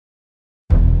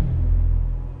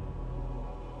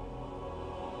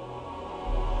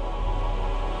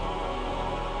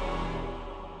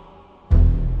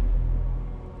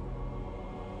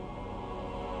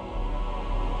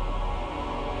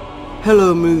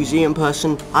Hello museum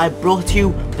person, I brought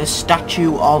you the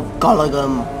statue of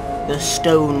Gollum, the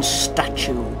stone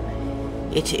statue.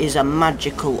 It is a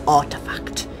magical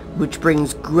artifact which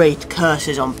brings great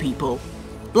curses on people.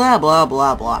 Blah blah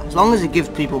blah blah. As long as it gives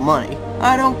people money,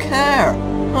 I don't care.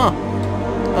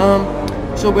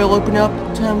 So we'll open up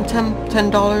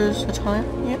 $10 a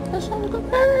time? Yeah, that sounds good.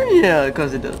 Yeah,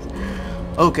 because it does.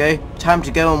 Okay, time to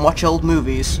go and watch old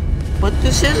movies. But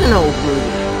this is an old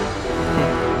movie.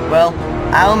 Well,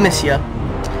 I'll miss ya.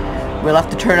 We'll have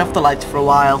to turn off the lights for a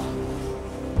while.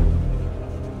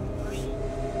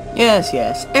 Yes,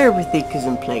 everything is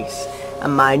in place.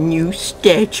 And my new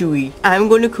statue. I'm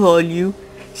gonna call you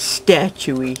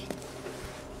Statue.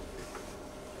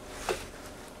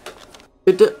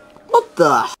 What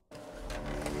the?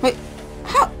 Wait,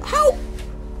 how'd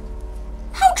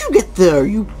you get there,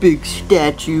 you big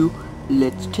statue?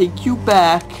 Let's take you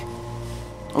back.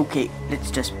 Okay,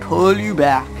 let's just pull you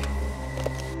back.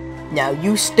 Now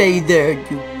you stay there,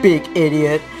 you big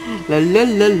idiot. La la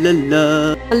la la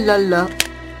la la la.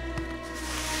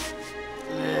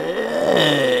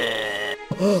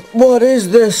 What is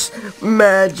this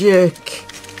magic?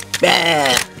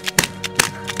 Bah.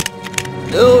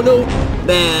 Oh no.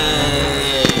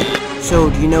 Bah. So,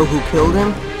 do you know who killed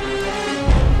him?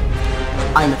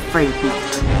 I'm afraid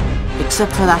not.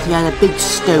 Except for that he had a big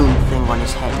stone thing on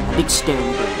his head. A big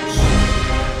stone bruise.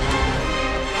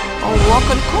 Oh, what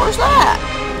could cause that?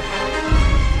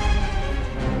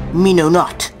 Me know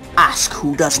not. Ask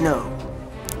who does know.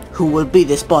 Who will be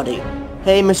this body?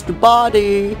 Hey, Mr.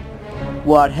 Body.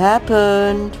 What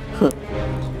happened?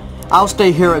 I'll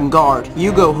stay here and guard.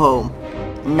 You go home.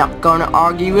 Not gonna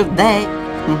argue with that.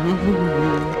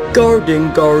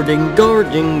 Guarding.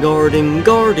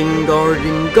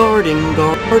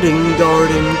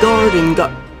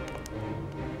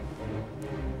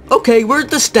 Okay, where's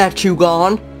the statue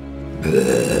gone?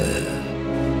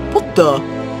 What the?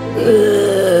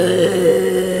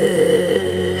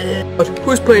 What?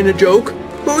 Who's playing a joke?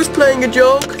 Who's playing a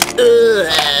joke?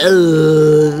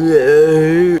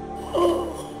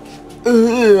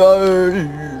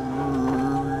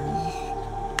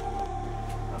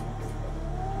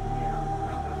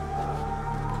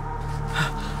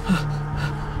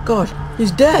 God,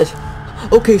 he's dead.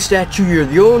 Okay, statue, you're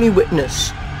the only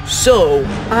witness. So,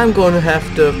 I'm going to have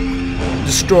to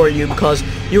destroy you because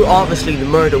you're obviously the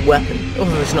murder weapon.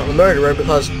 Obviously not the murderer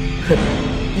because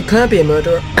you can't be a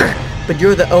murderer. But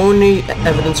you're the only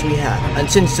evidence we have. And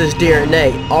since there's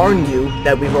DNA on you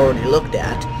that we've already looked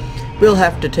at, we'll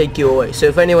have to take you away. So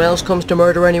if anyone else comes to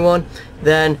murder anyone,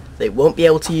 then they won't be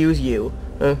able to use you.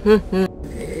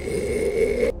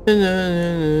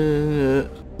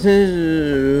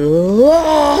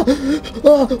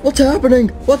 What's happening?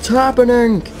 What's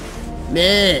happening?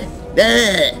 Meh,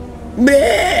 meh,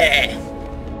 meh,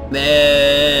 meh.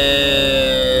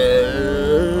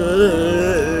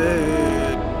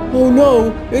 Oh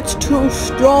no, it's too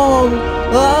strong.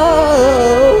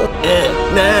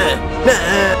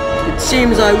 It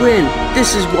seems I win.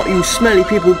 This is what you smelly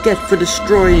people get for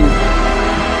destroying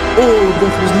all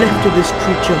that was left of this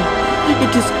creature.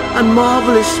 It is a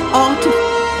marvelous artifact.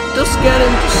 Just get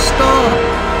him to stop.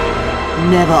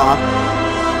 Never.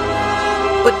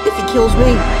 But if he kills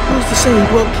me, who's to say he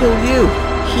won't kill you?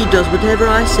 He does whatever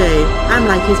I say. I'm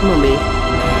like his mummy.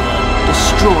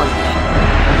 Destroy him.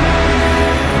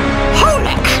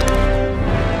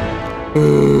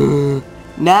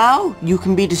 Now you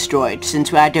can be destroyed,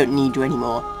 since I don't need you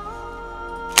anymore.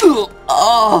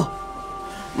 Oh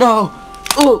no!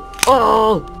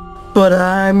 Oh! But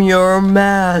I'm your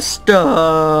master.